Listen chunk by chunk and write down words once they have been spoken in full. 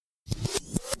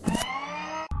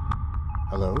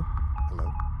Hello? Hello?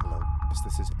 Hello?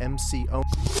 This is MC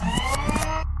Owens.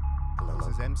 Hello? This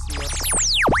is MC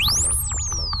Owens. Hello?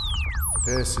 Hello?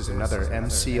 This is another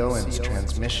MC Owens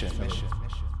transmission.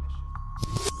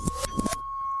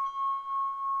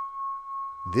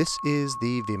 This is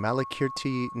the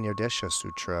Vimalakīrti Nirdeśa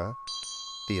Sūtra,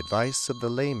 the advice of the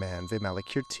layman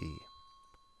Vimalakīrti.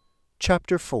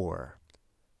 Chapter 4,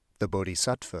 the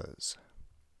Bodhisattvas.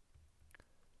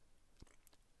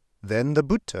 Then the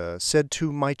Buddha said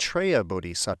to Maitreya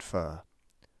Bodhisattva,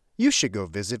 "You should go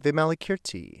visit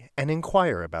Vimalakīrti and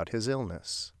inquire about his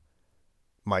illness."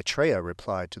 Maitreya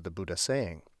replied to the Buddha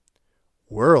saying,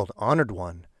 "World-honored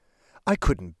one, I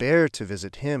couldn't bear to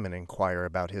visit him and inquire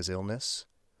about his illness.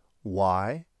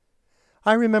 Why?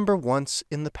 I remember once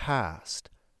in the past,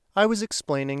 I was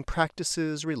explaining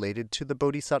practices related to the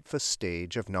Bodhisattva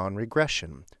stage of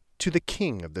non-regression to the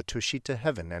king of the Tushita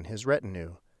heaven and his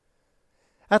retinue.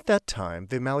 At that time,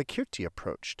 Vimalakīrti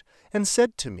approached and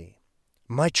said to me,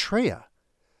 'Maitreya,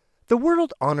 the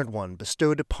world-honored one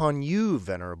bestowed upon you,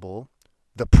 Venerable,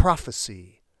 the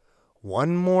prophecy,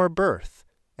 one more birth,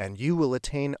 and you will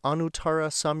attain Anuttara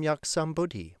Samyak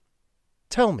Sambodhi.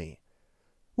 Tell me,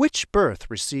 which birth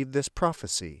received this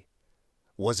prophecy?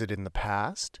 Was it in the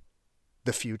past,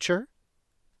 the future,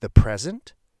 the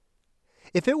present?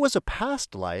 If it was a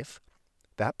past life,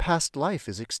 that past life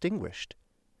is extinguished.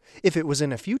 If it was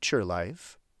in a future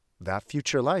life, that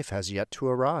future life has yet to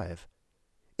arrive.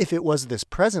 If it was this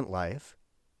present life,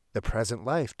 the present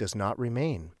life does not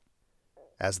remain.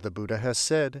 As the Buddha has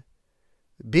said,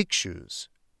 Bhikshus,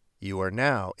 you are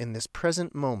now in this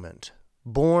present moment,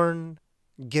 born,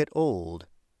 get old,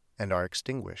 and are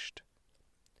extinguished.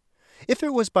 If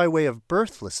it was by way of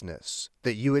birthlessness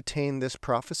that you attained this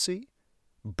prophecy,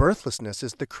 birthlessness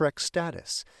is the correct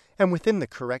status, and within the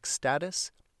correct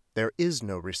status, there is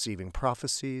no receiving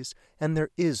prophecies, and there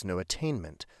is no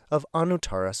attainment of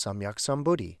Anuttara Samyak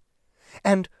Sambodhi.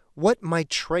 And what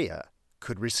Maitreya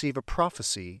could receive a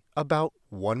prophecy about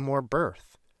one more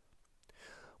birth?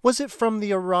 Was it from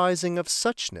the arising of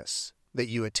suchness that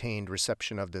you attained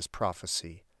reception of this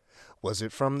prophecy? Was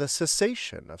it from the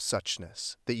cessation of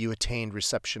suchness that you attained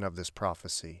reception of this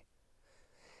prophecy?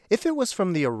 If it was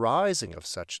from the arising of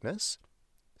suchness,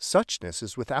 suchness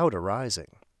is without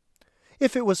arising.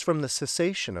 If it was from the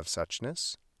cessation of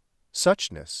suchness,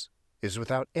 suchness is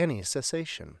without any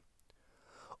cessation.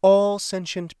 All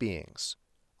sentient beings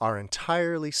are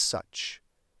entirely such.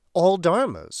 All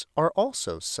dharmas are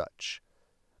also such.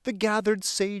 The gathered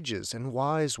sages and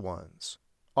wise ones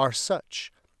are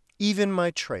such. Even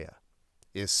Maitreya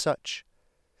is such.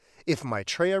 If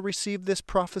Maitreya received this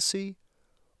prophecy,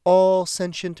 all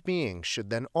sentient beings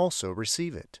should then also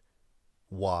receive it.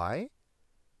 Why?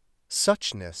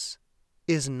 Suchness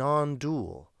is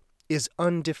non-dual, is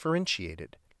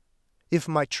undifferentiated. If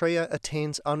Maitreya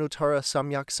attains Anuttara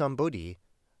Samyak Sambodhi,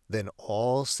 then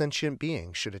all sentient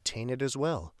beings should attain it as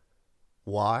well.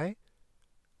 Why?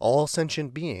 All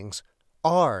sentient beings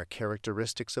are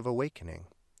characteristics of awakening.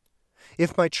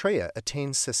 If Maitreya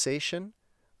attains cessation,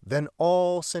 then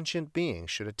all sentient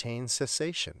beings should attain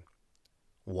cessation.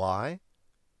 Why?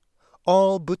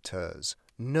 All Buddhas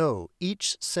know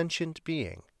each sentient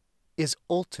being is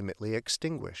ultimately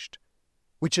extinguished,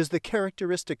 which is the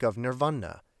characteristic of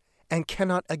nirvana, and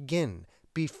cannot again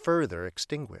be further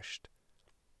extinguished.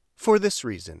 For this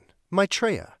reason,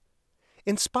 Maitreya,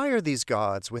 inspire these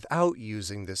gods without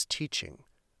using this teaching,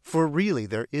 for really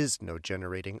there is no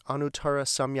generating Anuttara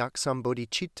Samyak Sambodhi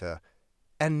Citta,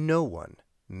 and no one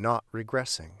not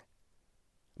regressing.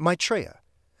 Maitreya,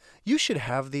 you should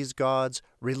have these gods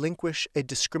relinquish a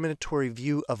discriminatory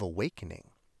view of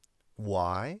awakening.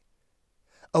 Why?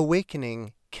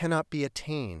 Awakening cannot be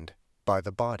attained by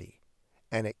the body,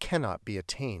 and it cannot be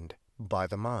attained by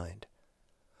the mind.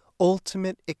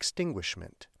 Ultimate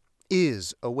extinguishment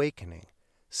is awakening,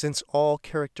 since all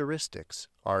characteristics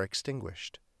are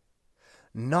extinguished.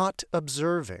 Not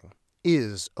observing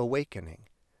is awakening,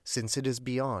 since it is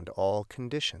beyond all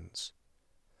conditions.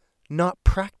 Not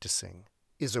practicing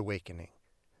is awakening,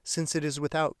 since it is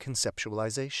without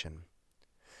conceptualization.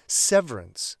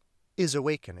 Severance is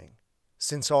awakening,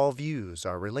 since all views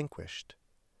are relinquished.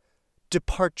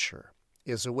 Departure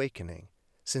is awakening,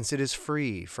 since it is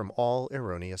free from all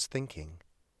erroneous thinking.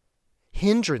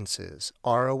 Hindrances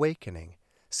are awakening,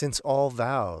 since all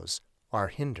vows are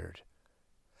hindered.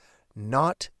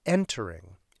 Not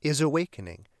entering is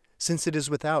awakening, since it is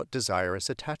without desirous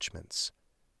attachments.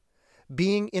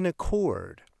 Being in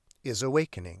accord is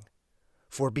awakening,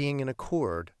 for being in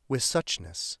accord with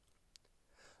suchness.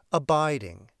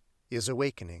 Abiding is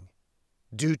awakening,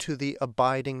 due to the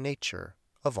abiding nature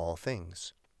of all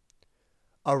things.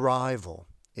 Arrival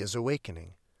is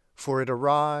awakening, for it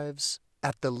arrives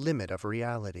at the limit of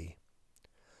reality.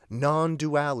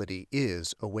 Non-duality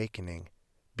is awakening,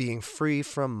 being free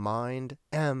from mind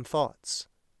and thoughts.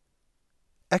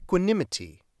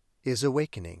 Equanimity is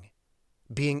awakening,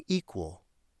 being equal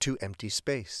to empty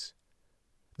space.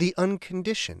 The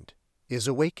unconditioned is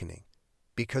awakening,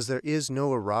 because there is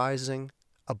no arising,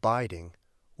 abiding,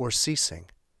 or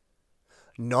ceasing.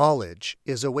 Knowledge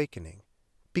is awakening,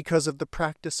 because of the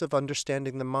practice of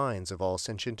understanding the minds of all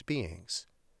sentient beings.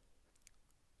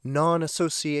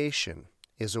 Non-association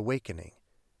is awakening,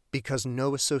 because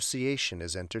no association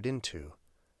is entered into.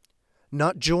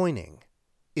 Not joining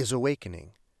is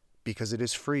awakening, because it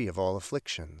is free of all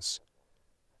afflictions.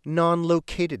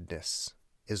 Non-locatedness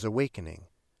is awakening,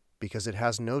 because it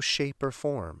has no shape or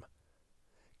form.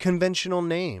 Conventional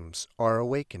names are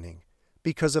awakening,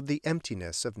 because of the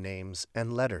emptiness of names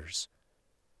and letters.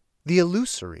 The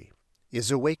illusory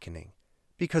is awakening,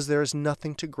 because there is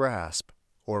nothing to grasp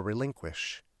or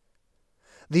relinquish.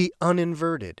 The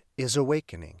uninverted is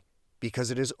awakening,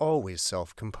 because it is always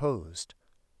self-composed.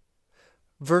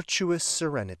 Virtuous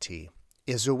serenity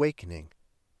is awakening,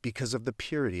 because of the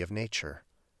purity of nature.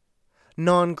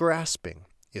 Non-grasping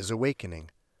is awakening,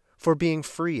 for being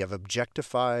free of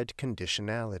objectified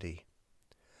conditionality.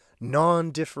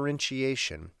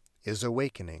 Non-differentiation is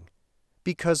awakening,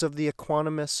 because of the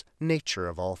equanimous nature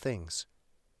of all things.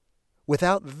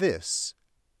 Without this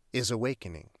is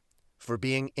awakening, for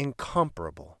being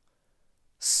incomparable.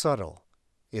 Subtle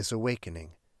is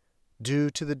awakening, due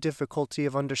to the difficulty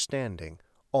of understanding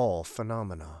all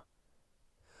phenomena.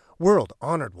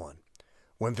 World-honored one,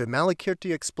 when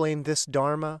Vimalakīrti explained this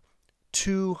Dharma,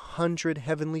 200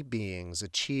 heavenly beings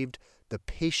achieved the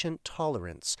patient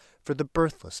tolerance for the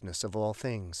birthlessness of all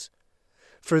things.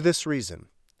 For this reason,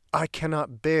 I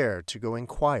cannot bear to go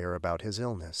inquire about his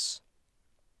illness.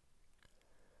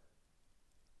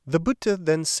 The Buddha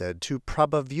then said to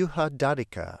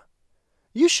Prabhavyuha,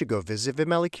 "You should go visit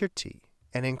Vimalakīrti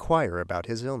and inquire about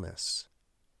his illness."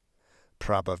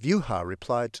 Prabhavyuha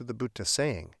replied to the Buddha,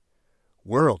 saying,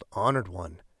 "World-honored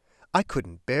one, I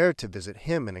couldn't bear to visit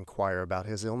him and inquire about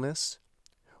his illness.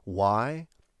 Why?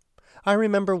 I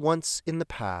remember once in the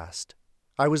past,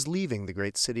 I was leaving the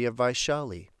great city of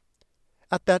Vaishali.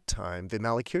 At that time,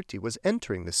 Vimalakīrti was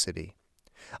entering the city.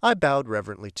 I bowed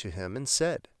reverently to him and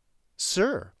said,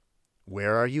 'Sir,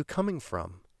 where are you coming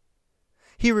from?'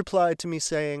 He replied to me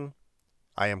saying,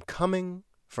 'I am coming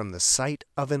from the sight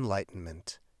of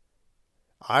enlightenment.'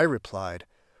 I replied,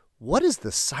 'What is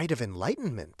the sight of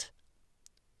enlightenment?'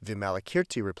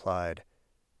 Vimalakīrti replied,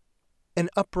 'An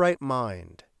upright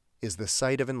mind is the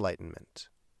sight of enlightenment,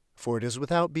 for it is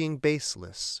without being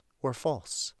baseless or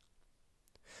false.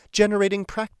 Generating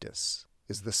practice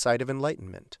is the sight of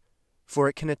enlightenment, for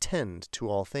it can attend to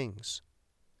all things.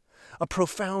 A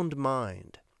profound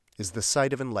mind is the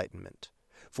sight of enlightenment,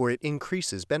 for it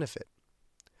increases benefit.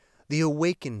 The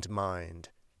awakened mind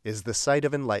is the sight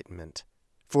of enlightenment,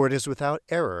 for it is without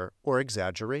error or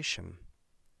exaggeration.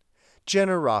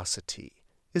 Generosity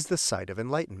is the sight of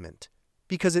enlightenment,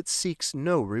 because it seeks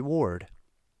no reward.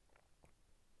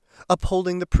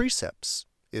 Upholding the precepts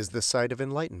is the sight of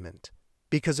enlightenment,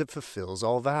 because it fulfills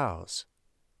all vows.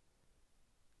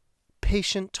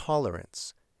 Patient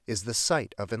tolerance is the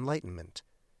sight of enlightenment,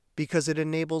 because it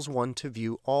enables one to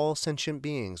view all sentient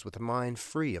beings with a mind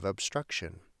free of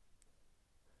obstruction.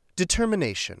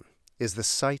 Determination is the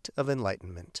sight of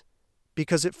enlightenment,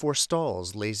 because it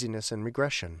forestalls laziness and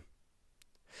regression.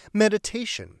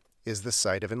 Meditation is the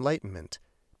sight of enlightenment,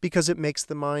 because it makes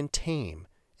the mind tame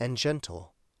and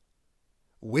gentle.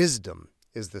 Wisdom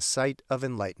is the sight of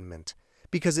enlightenment,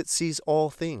 because it sees all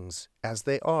things as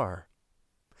they are.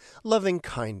 Loving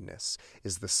kindness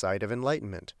is the sight of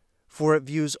enlightenment, for it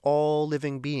views all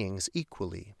living beings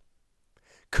equally.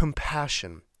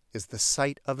 Compassion is the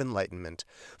sight of enlightenment,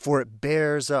 for it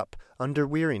bears up under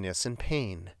weariness and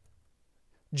pain.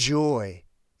 Joy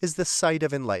is the sight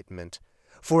of enlightenment,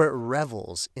 for it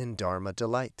revels in Dharma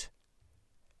delight.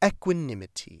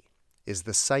 Equanimity is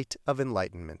the sight of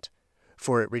enlightenment,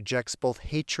 for it rejects both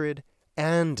hatred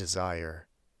and desire.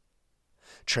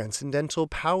 Transcendental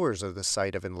powers are the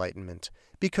sight of enlightenment,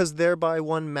 because thereby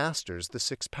one masters the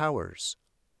 6 powers.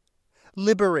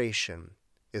 Liberation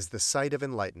is the sight of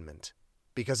enlightenment,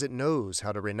 because it knows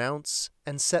how to renounce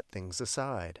and set things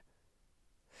aside.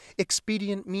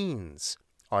 Expedient means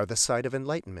are the sight of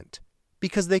enlightenment,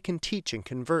 because they can teach and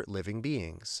convert living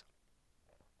beings.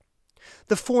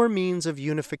 The 4 means of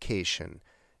unification,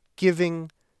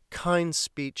 giving, kind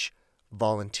speech,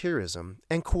 volunteerism,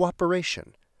 and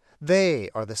cooperation, they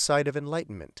are the sight of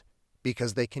enlightenment,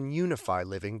 because they can unify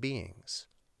living beings.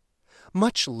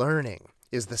 Much learning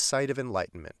is the sight of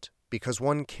enlightenment, because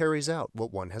one carries out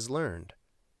what one has learned.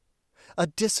 A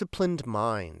disciplined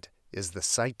mind is the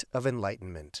sight of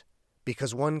enlightenment,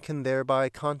 because one can thereby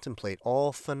contemplate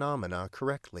all phenomena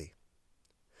correctly.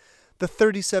 The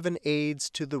 37 aids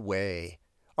to the way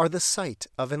are the sight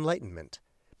of enlightenment,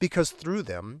 because through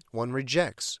them one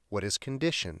rejects what is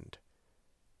conditioned.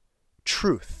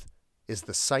 Truth is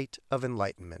the sight of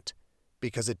enlightenment,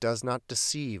 because it does not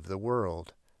deceive the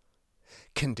world.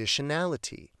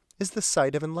 Conditionality is the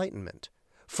sight of enlightenment,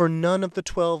 for none of the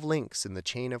 12 links in the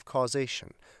chain of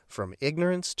causation, from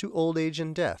ignorance to old age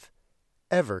and death,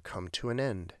 ever come to an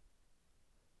end.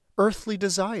 Earthly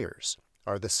desires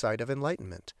are the sight of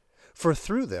enlightenment, for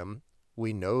through them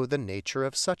we know the nature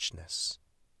of suchness.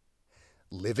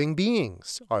 Living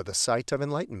beings are the sight of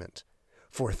enlightenment,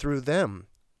 for through them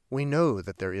we know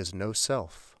that there is no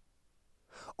self.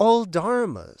 All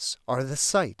dharmas are the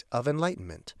sight of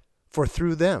enlightenment, for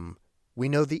through them we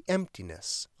know the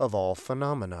emptiness of all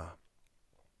phenomena.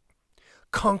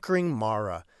 Conquering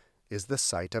Mara is the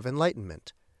sight of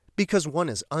enlightenment, because one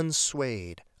is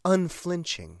unswayed,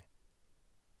 unflinching.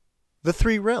 The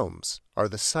 3 realms are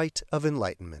the sight of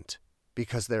enlightenment,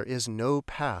 because there is no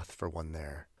path for one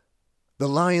there. The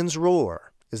lion's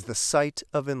roar is the sight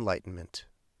of enlightenment,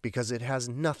 because it has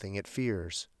nothing it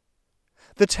fears.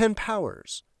 The 10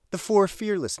 powers, the 4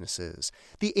 fearlessnesses,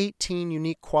 the 18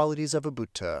 unique qualities of a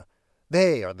Buddha,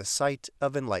 they are the sight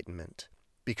of enlightenment,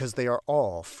 because they are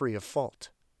all free of fault.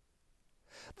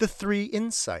 The 3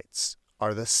 insights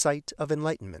are the sight of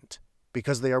enlightenment,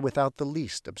 because they are without the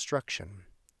least obstruction.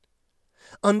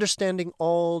 Understanding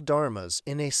all dharmas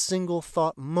in a single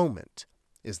thought moment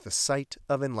is the sight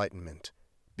of enlightenment,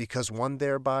 because one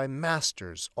thereby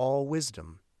masters all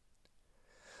wisdom.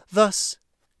 Thus,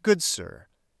 good sir,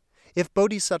 if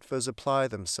bodhisattvas apply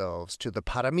themselves to the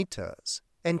paramitas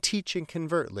and teach and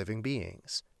convert living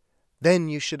beings, then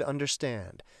you should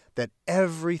understand that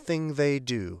everything they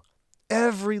do,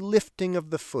 every lifting of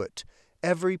the foot,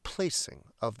 every placing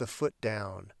of the foot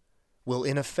down, will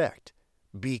in effect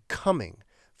be coming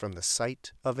from the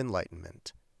sight of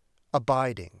enlightenment,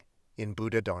 abiding in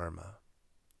Buddha Dharma.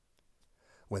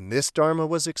 When this Dharma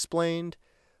was explained,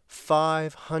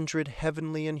 500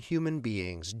 heavenly and human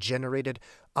beings generated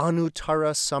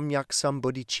Anuttara Samyak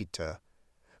Sambodhicitta.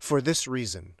 For this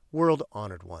reason,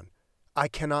 world-honored one, I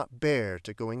cannot bear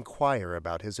to go inquire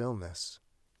about his illness.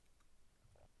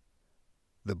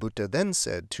 The Buddha then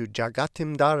said to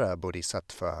Jagatimdara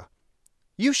Bodhisattva,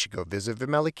 You should go visit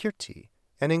Vimalakīrti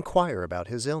and inquire about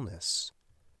his illness.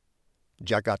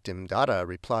 Jagatimdara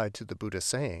replied to the Buddha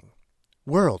saying,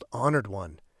 World-honored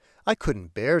one, I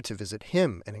couldn't bear to visit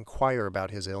him and inquire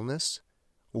about his illness.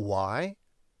 Why?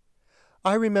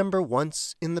 I remember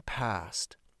once in the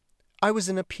past, I was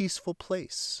in a peaceful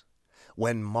place,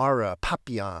 when Mara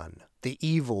Papian, the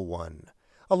evil one,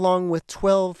 along with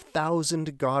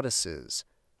 12,000 goddesses,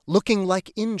 looking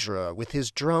like Indra with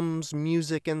his drums,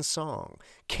 music, and song,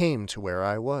 came to where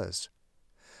I was.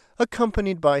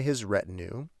 Accompanied by his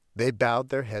retinue, they bowed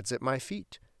their heads at my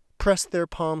feet, pressed their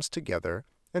palms together,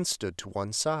 and stood to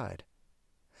one side.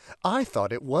 I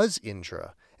thought it was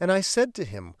Indra, and I said to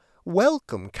him,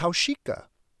 Welcome, Kaushika.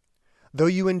 Though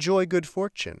you enjoy good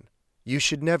fortune, you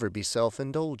should never be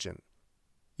self-indulgent.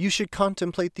 You should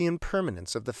contemplate the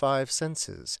impermanence of the 5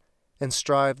 senses, and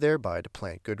strive thereby to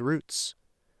plant good roots.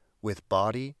 With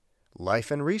body,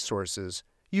 life, and resources,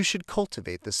 you should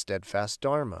cultivate the steadfast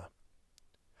Dharma.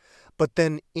 But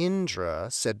then Indra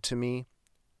said to me,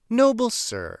 Noble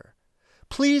sir,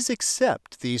 please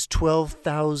accept these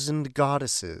 12,000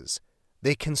 goddesses.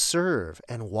 They can serve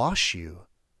and wash you.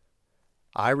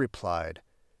 I replied,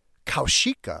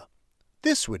 Kaushika,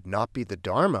 this would not be the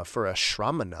Dharma for a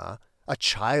Shramana, a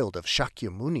child of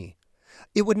Shakyamuni.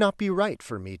 It would not be right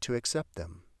for me to accept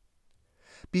them.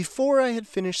 Before I had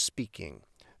finished speaking,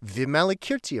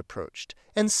 Vimalakīrti approached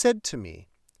and said to me,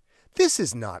 This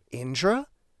is not Indra.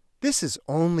 This is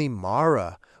only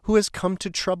Mara, who has come to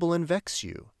trouble and vex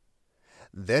you.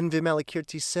 Then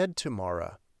Vimalakīrti said to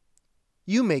Mara,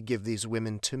 You may give these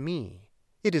women to me.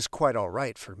 It is quite all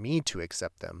right for me to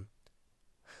accept them.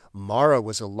 Mara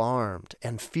was alarmed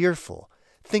and fearful,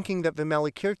 thinking that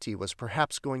Vimalakīrti was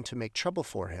perhaps going to make trouble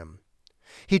for him.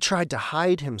 He tried to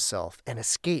hide himself and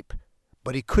escape,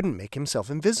 but he couldn't make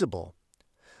himself invisible.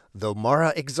 Though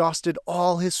Mara exhausted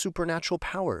all his supernatural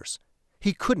powers,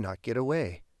 he could not get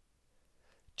away.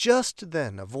 Just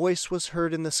then a voice was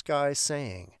heard in the sky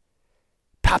saying,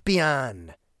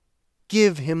 Papian,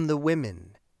 give him the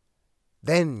women.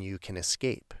 Then you can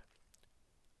escape.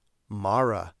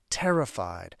 Mara,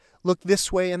 terrified, looked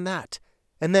this way and that,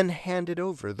 and then handed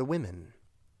over the women.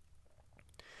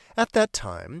 At that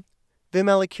time,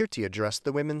 Vimalakīrti addressed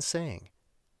the women, saying,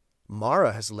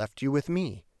 Mara has left you with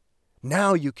me.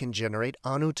 Now you can generate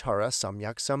Anuttara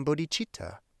Samyak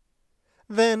Sambodhicitta.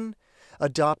 Then,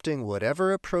 adopting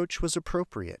whatever approach was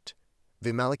appropriate,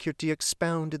 Vimalakīrti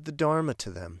expounded the Dharma to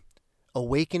them,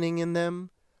 awakening in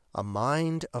them a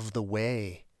mind of the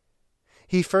way.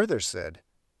 He further said,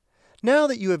 Now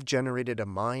that you have generated a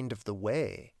mind of the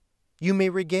way, you may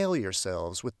regale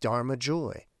yourselves with Dharma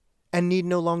joy, and need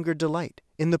no longer delight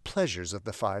in the pleasures of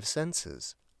the five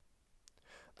senses.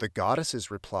 The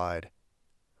goddesses replied,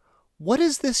 What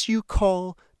is this you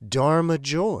call Dharma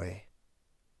joy?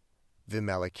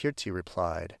 Vimalakīrti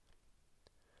replied,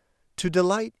 To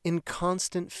delight in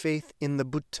constant faith in the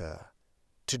Buddha,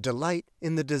 to delight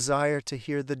in the desire to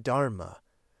hear the Dharma,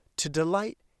 to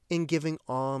delight in giving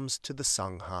alms to the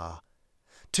Sangha,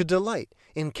 to delight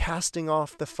in casting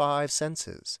off the five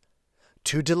senses,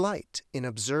 to delight in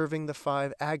observing the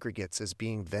five aggregates as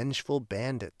being vengeful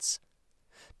bandits,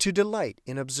 to delight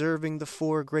in observing the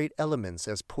four great elements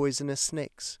as poisonous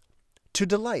snakes, to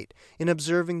delight in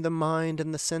observing the mind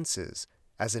and the senses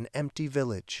as an empty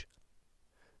village,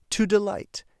 to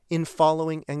delight in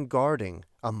following and guarding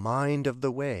a mind of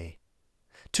the way,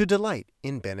 to delight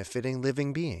in benefiting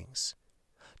living beings,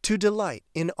 to delight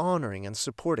in honoring and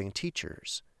supporting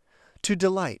teachers, to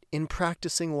delight in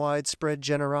practicing widespread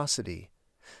generosity,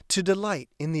 to delight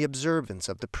in the observance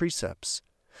of the precepts,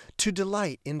 to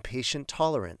delight in patient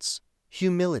tolerance,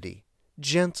 humility,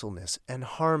 gentleness, and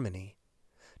harmony,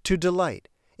 to delight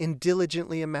in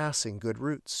diligently amassing good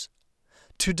roots,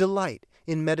 to delight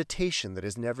in meditation that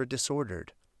is never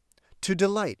disordered, to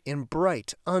delight in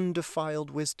bright,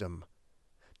 undefiled wisdom,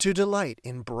 to delight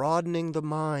in broadening the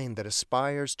mind that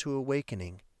aspires to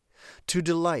awakening, to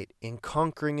delight in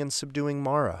conquering and subduing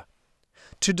Mara,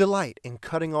 to delight in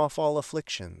cutting off all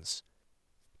afflictions,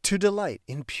 to delight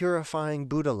in purifying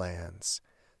Buddha lands,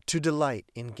 to delight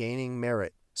in gaining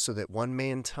merit so that one may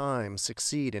in time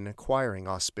succeed in acquiring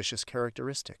auspicious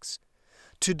characteristics,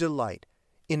 to delight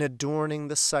in adorning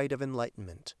the sight of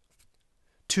enlightenment,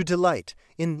 to delight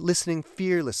in listening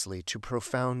fearlessly to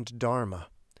profound Dharma,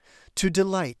 to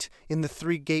delight in the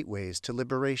three gateways to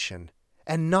liberation,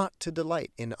 and not to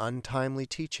delight in untimely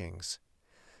teachings,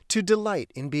 to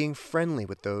delight in being friendly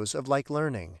with those of like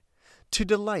learning, to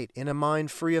delight in a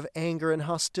mind free of anger and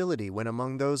hostility when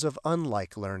among those of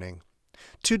unlike learning,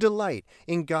 to delight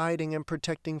in guiding and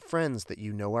protecting friends that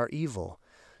you know are evil,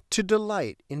 to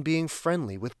delight in being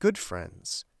friendly with good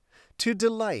friends, to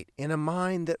delight in a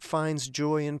mind that finds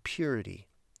joy in purity,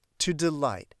 to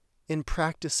delight in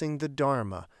practicing the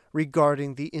Dharma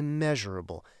regarding the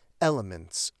immeasurable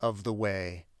elements of the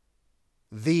way.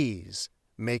 These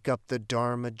make up the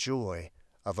Dharma joy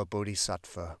of a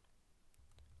bodhisattva.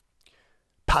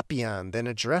 Papian then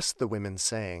addressed the women,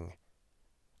 saying,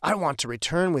 I want to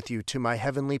return with you to my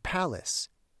heavenly palace.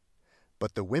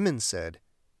 But the women said,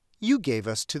 You gave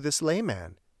us to this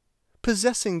layman.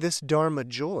 Possessing this Dharma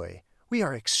joy, we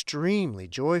are extremely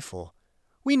joyful.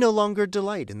 We no longer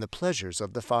delight in the pleasures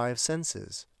of the five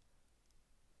senses.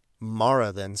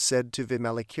 Mara then said to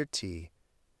Vimalakīrti,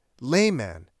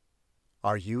 Layman,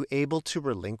 are you able to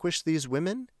relinquish these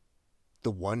women?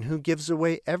 The one who gives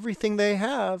away everything they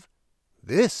have,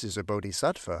 this is a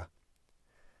bodhisattva.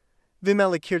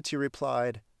 Vimalakīrti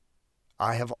replied,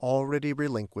 I have already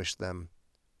relinquished them.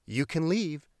 You can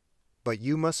leave, but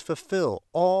you must fulfill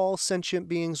all sentient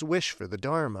beings' wish for the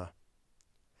Dharma.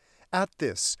 At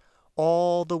this,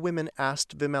 all the women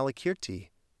asked Vimalakīrti,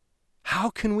 How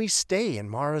can we stay in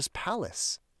Mara's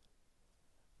palace?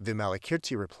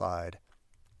 Vimalakīrti replied,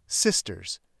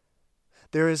 Sisters,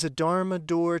 there is a Dharma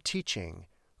door teaching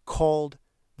called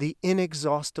the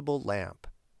Inexhaustible Lamp,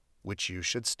 which you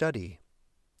should study.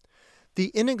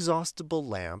 The inexhaustible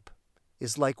lamp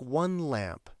is like one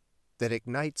lamp that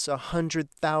ignites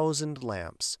 100,000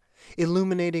 lamps,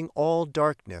 illuminating all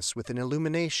darkness with an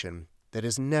illumination that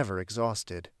is never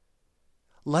exhausted.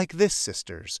 Like this,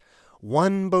 sisters,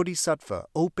 one bodhisattva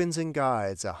opens and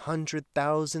guides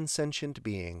 100,000 sentient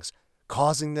beings,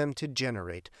 causing them to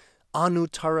generate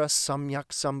Anuttara Samyak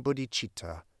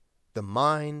Sambodhicitta. The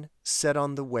mind set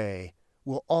on the way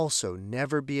will also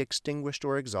never be extinguished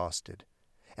or exhausted,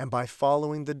 and by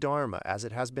following the Dharma as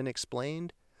it has been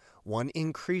explained, one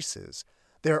increases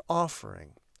their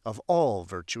offering of all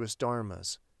virtuous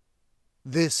dharmas.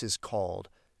 This is called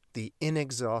the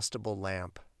inexhaustible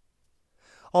lamp.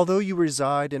 Although you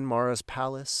reside in Mara's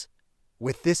palace,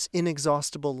 with this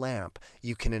inexhaustible lamp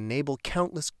you can enable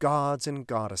countless gods and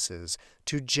goddesses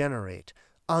to generate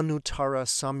Anuttara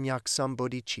Samyak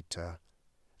Sambodhicitta.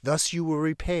 Thus you will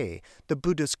repay the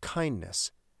Buddha's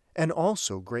kindness and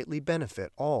also greatly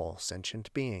benefit all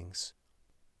sentient beings.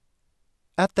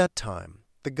 At that time,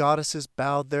 the goddesses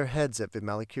bowed their heads at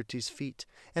Vimalakīrti's feet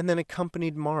and then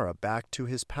accompanied Mara back to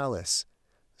his palace,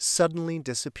 suddenly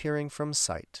disappearing from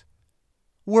sight.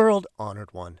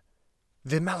 World-honored one,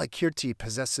 Vimalakīrti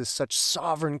possesses such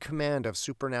sovereign command of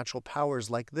supernatural powers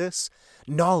like this,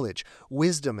 knowledge,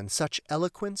 wisdom, and such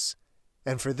eloquence,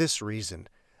 and for this reason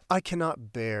I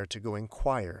cannot bear to go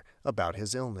inquire about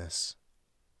his illness.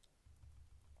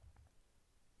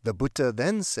 The Buddha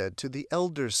then said to the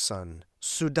elder's son,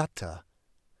 Sudatta,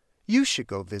 "You should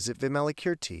go visit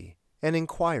Vimalakīrti and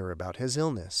inquire about his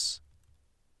illness."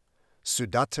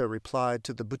 Sudatta replied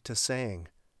to the Buddha saying,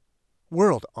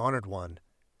 "World-honored one,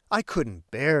 I couldn't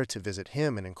bear to visit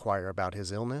him and inquire about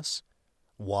his illness.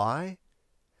 Why?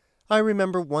 I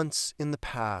remember once in the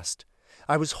past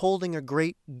I was holding a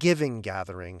great giving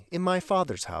gathering in my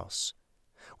father's house.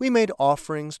 We made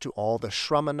offerings to all the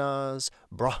Shramanas,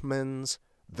 Brahmins,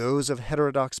 those of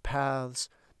heterodox paths,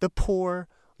 the poor,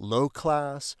 low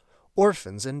class,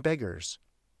 orphans, and beggars.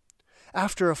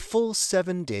 After a full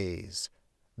 7 days,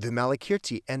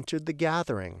 Vimalakīrti entered the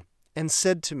gathering and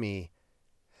said to me,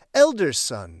 "Elder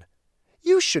son,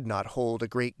 you should not hold a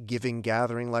great giving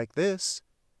gathering like this.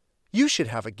 You should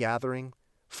have a gathering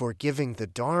for giving the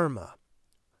Dharma.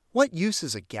 What use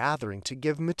is a gathering to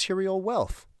give material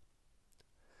wealth?"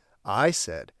 I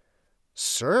said,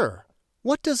 "Sir,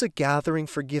 what does a gathering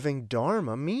for giving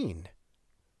Dharma mean?"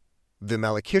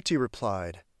 Vimalakīrti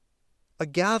replied, "A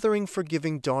gathering for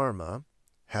giving Dharma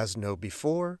has no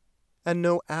before and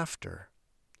no after.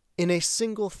 In a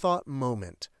single thought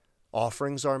moment,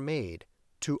 offerings are made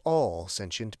to all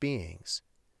sentient beings.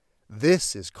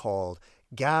 This is called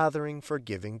gathering for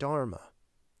giving Dharma."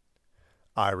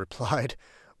 I replied,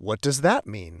 "What does that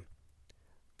mean?"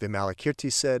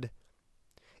 Vimalakīrti said,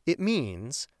 "It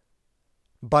means,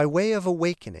 by way of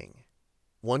awakening,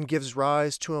 one gives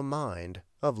rise to a mind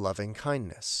of loving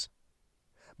kindness.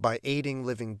 By aiding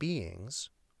living beings,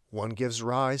 one gives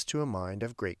rise to a mind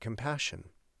of great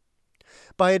compassion.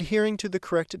 By adhering to the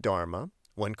correct Dharma,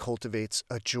 one cultivates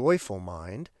a joyful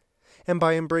mind, and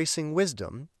by embracing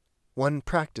wisdom, one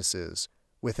practices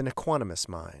with an equanimous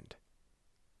mind.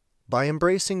 By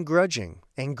embracing grudging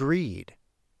and greed,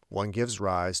 one gives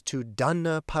rise to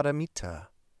dana paramita.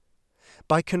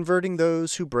 By converting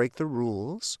those who break the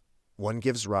rules, one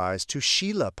gives rise to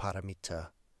shila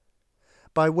paramita.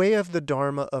 By way of the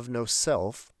Dharma of no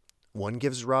self, one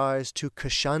gives rise to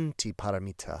kshanti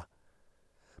paramita.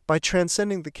 By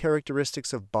transcending the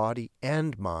characteristics of body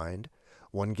and mind,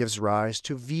 one gives rise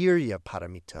to virya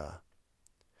paramita.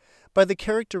 By the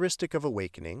characteristic of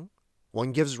awakening,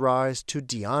 one gives rise to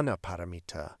dhyana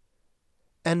paramita.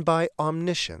 And by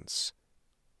omniscience,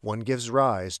 one gives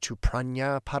rise to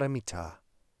prajna paramita.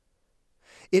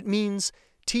 It means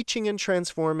teaching and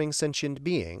transforming sentient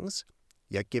beings,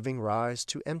 yet giving rise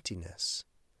to emptiness.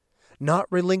 Not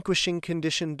relinquishing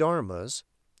conditioned dharmas,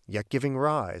 yet giving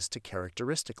rise to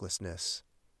characteristiclessness.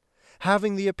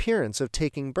 Having the appearance of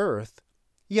taking birth,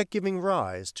 yet giving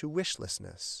rise to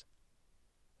wishlessness.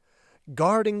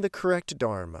 Guarding the correct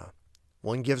dharma,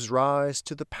 one gives rise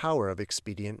to the power of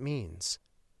expedient means.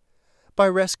 By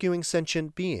rescuing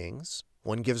sentient beings,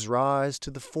 one gives rise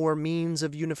to the 4 means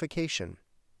of unification.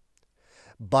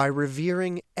 By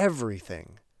revering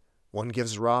everything, one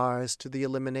gives rise to the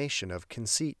elimination of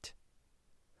conceit.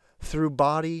 Through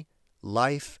body,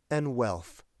 life, and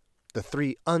wealth, the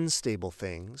 3 unstable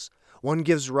things, one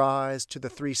gives rise to the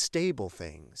 3 stable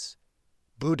things,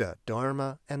 Buddha,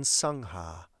 Dharma, and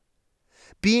Sangha.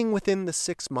 Being within the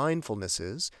 6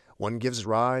 mindfulnesses, one gives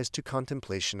rise to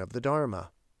contemplation of the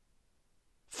Dharma.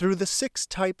 Through the 6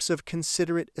 types of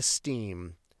considerate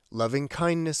esteem, loving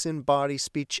kindness in body,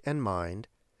 speech, and mind,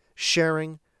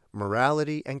 sharing,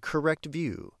 morality, and correct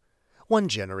view, one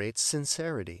generates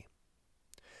sincerity.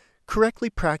 Correctly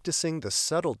practicing the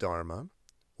subtle Dharma,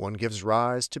 one gives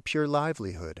rise to pure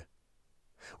livelihood.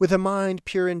 With a mind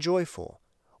pure and joyful,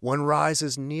 one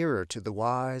rises nearer to the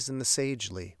wise and the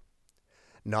sagely.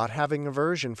 Not having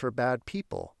aversion for bad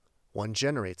people, one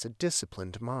generates a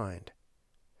disciplined mind.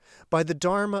 By the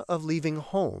Dharma of leaving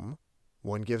home,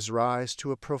 one gives rise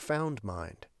to a profound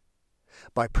mind.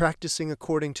 By practicing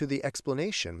according to the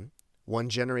explanation, one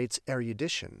generates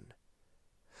erudition.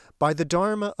 By the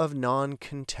Dharma of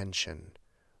non-contention,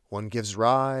 one gives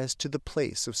rise to the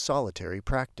place of solitary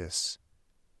practice.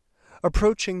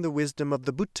 Approaching the wisdom of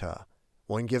the Buddha,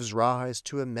 one gives rise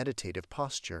to a meditative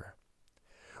posture.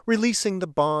 Releasing the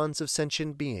bonds of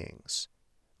sentient beings,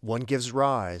 one gives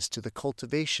rise to the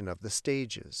cultivation of the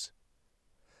stages.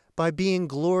 By being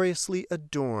gloriously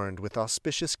adorned with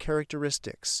auspicious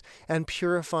characteristics and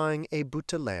purifying a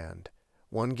Buddha land,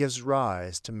 one gives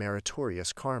rise to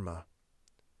meritorious karma.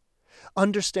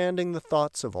 Understanding the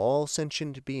thoughts of all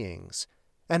sentient beings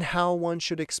and how one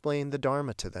should explain the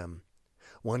Dharma to them,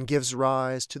 one gives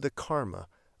rise to the karma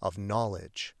of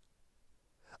knowledge.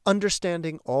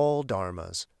 Understanding all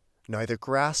dharmas, neither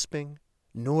grasping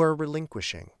nor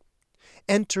relinquishing,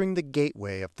 entering the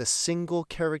gateway of the single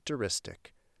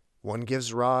characteristic, one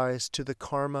gives rise to the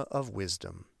karma of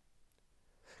wisdom.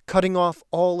 Cutting off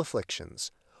all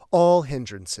afflictions, all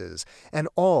hindrances, and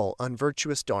all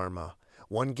unvirtuous dharma,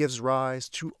 one gives rise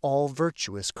to all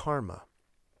virtuous karma.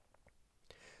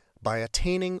 By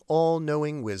attaining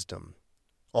all-knowing wisdom,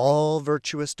 all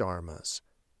virtuous dharmas,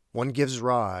 one gives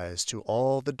rise to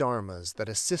all the dharmas that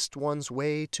assist one's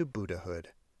way to Buddhahood.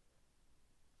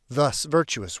 Thus,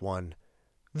 virtuous one,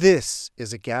 this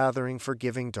is a gathering for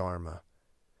giving dharma.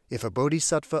 If a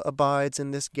bodhisattva abides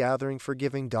in this gathering for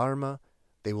giving dharma,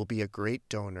 they will be a great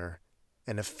donor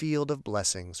and a field of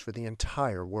blessings for the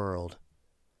entire world.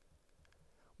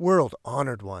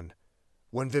 World-honored one,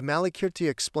 when Vimalakīrti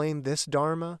explained this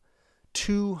dharma,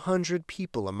 200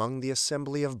 people among the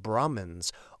assembly of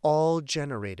Brahmins all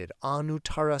generated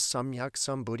Anuttara Samyak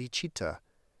Sambodhicitta.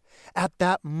 At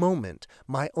that moment,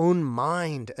 my own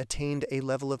mind attained a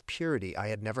level of purity I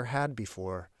had never had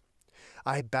before.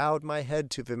 I bowed my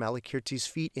head to Vimalakīrti's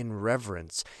feet in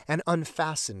reverence and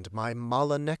unfastened my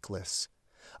mala necklace,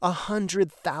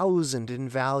 100,000 in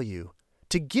value,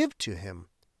 to give to him,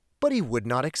 but he would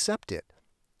not accept it.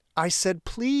 I said,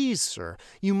 "Please, sir,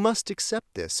 you must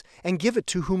accept this and give it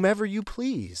to whomever you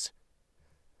please."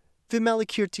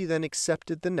 Vimalakīrti then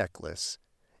accepted the necklace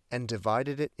and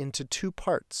divided it into 2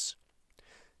 parts.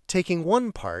 Taking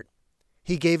one part,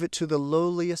 he gave it to the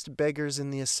lowliest beggars in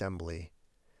the assembly.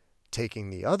 Taking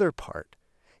the other part,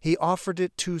 he offered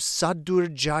it to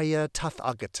Sadurjaya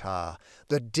Tathagata,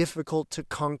 the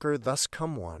difficult-to-conquer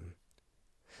thus-come one.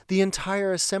 The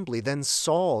entire assembly then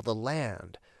saw the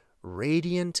land,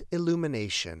 radiant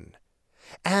illumination,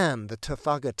 and the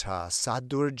Tathagata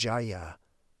Sadurjaya.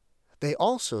 They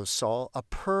also saw a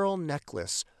pearl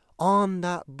necklace on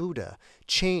that Buddha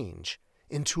change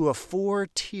into a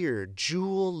 4-tiered,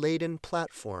 jewel-laden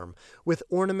platform with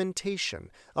ornamentation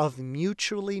of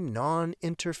mutually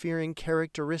non-interfering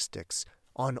characteristics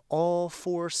on all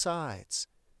 4 sides.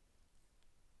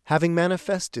 Having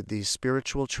manifested these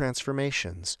spiritual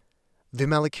transformations,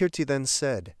 Vimalakīrti then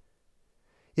said,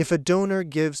 "If a donor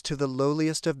gives to the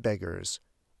lowliest of beggars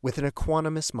with an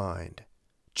equanimous mind,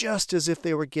 just as if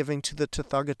they were giving to the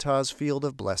Tathagata's field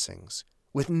of blessings,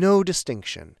 with no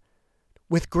distinction,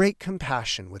 with great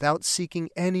compassion without seeking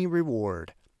any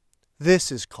reward,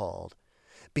 this is called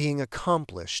being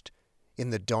accomplished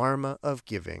in the Dharma of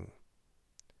giving."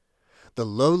 The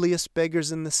lowliest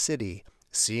beggars in the city,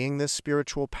 seeing this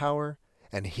spiritual power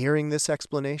and hearing this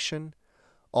explanation,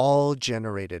 all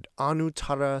generated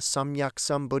Anuttara Samyak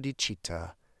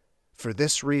Sambodhicitta. For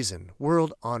this reason,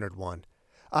 world-honored one,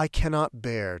 I cannot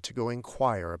bear to go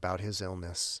inquire about his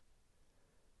illness.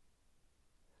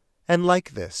 And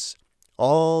like this,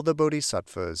 all the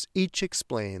bodhisattvas each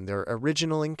explained their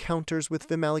original encounters with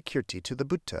Vimalakīrti to the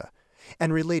Buddha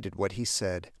and related what he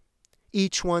said,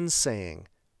 each one saying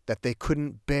that they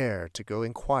couldn't bear to go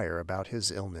inquire about his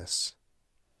illness.